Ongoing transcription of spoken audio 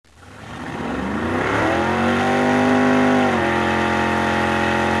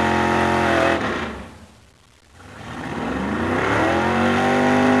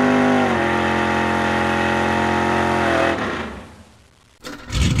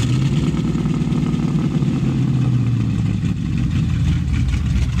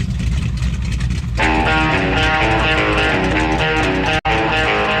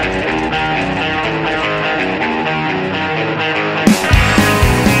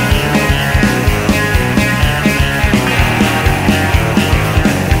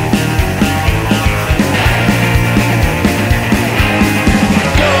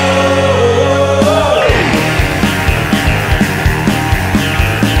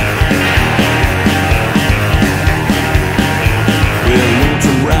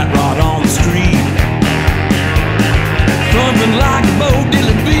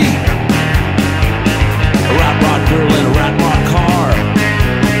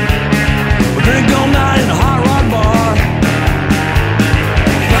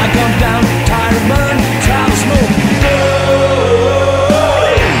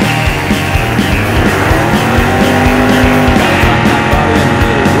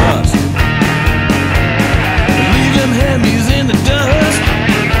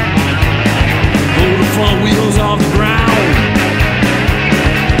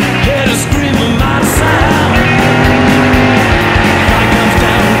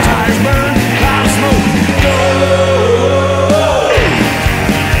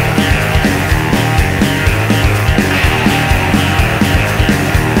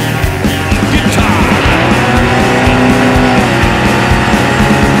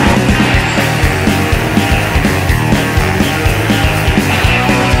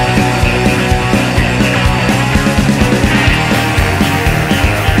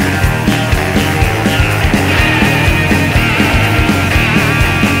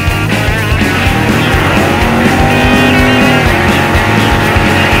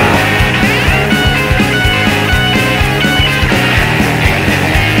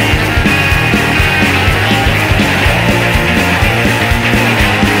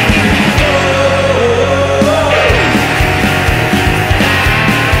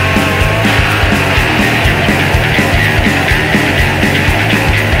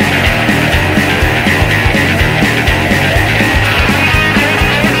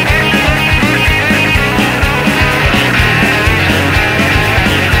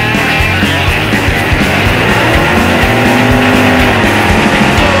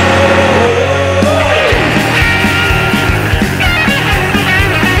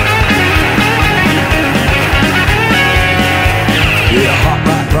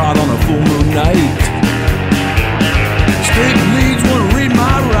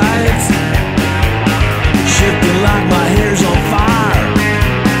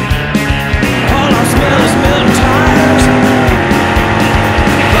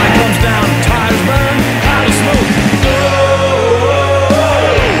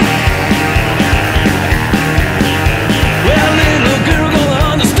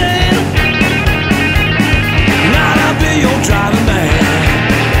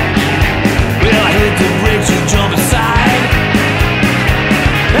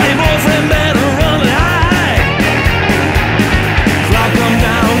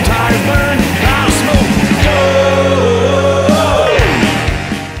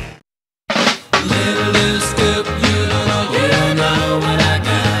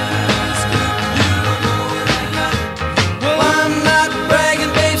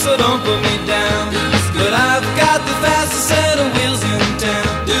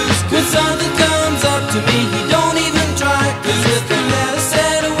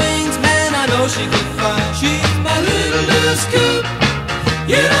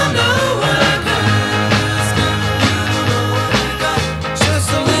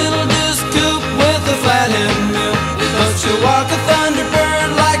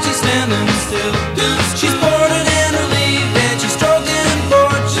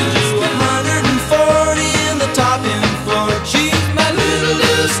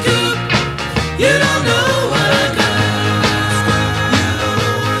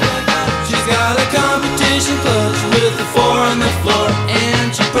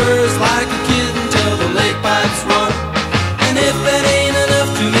whispers like a kitten till the lake pipes roar. And if that ain't enough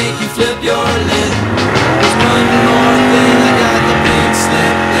to make you flip your lid, there's one more thing, I got the big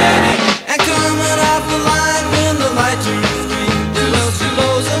slip daddy. And coming off the line when the light turns green, she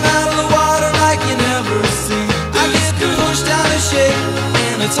blows them out of the water like you never seen. I get pushed out of shape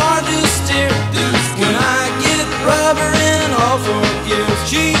and it's hard to steer when I get rubber in all four gears.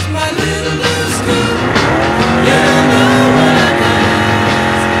 She's my little loose girl, yeah, I know what I need.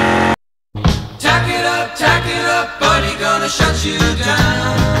 Tack it up, buddy, gonna shut you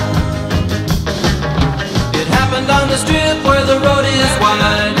down. It happened on the strip where the road is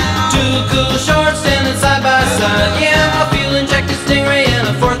wide. Two cool shorts standing side by side. Yeah, a fuel-injected Stingray and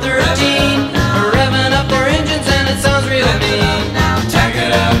a 413 are revving up their engines and it sounds real mean. Tack it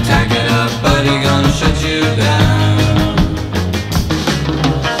up, buddy, gonna shut you down.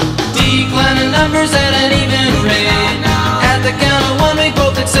 Declining numbers at an even rate. At the count of one we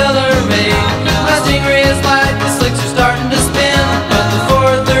both accelerate. My Stingray is light, the slicks are starting to spin, but the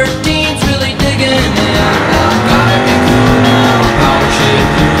 413's really digging in. Gotta be cool now, power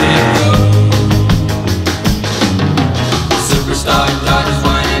shift, here we go. Super stock Dodge's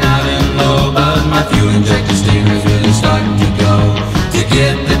whining out in low, but my fuel-injected Stingray's really starting to go. To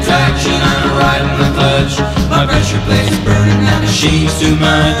get the traction, I'm riding the clutch. My pressure plate's burning and the sheet's too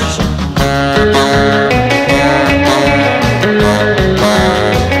much.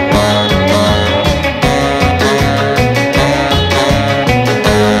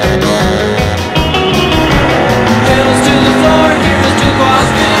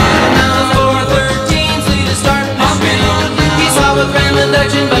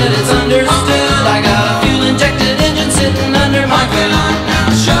 But it's understood, I got a fuel-injected engine sitting under my hood. Now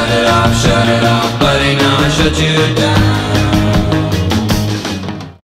shut it off, buddy, now I shut you down.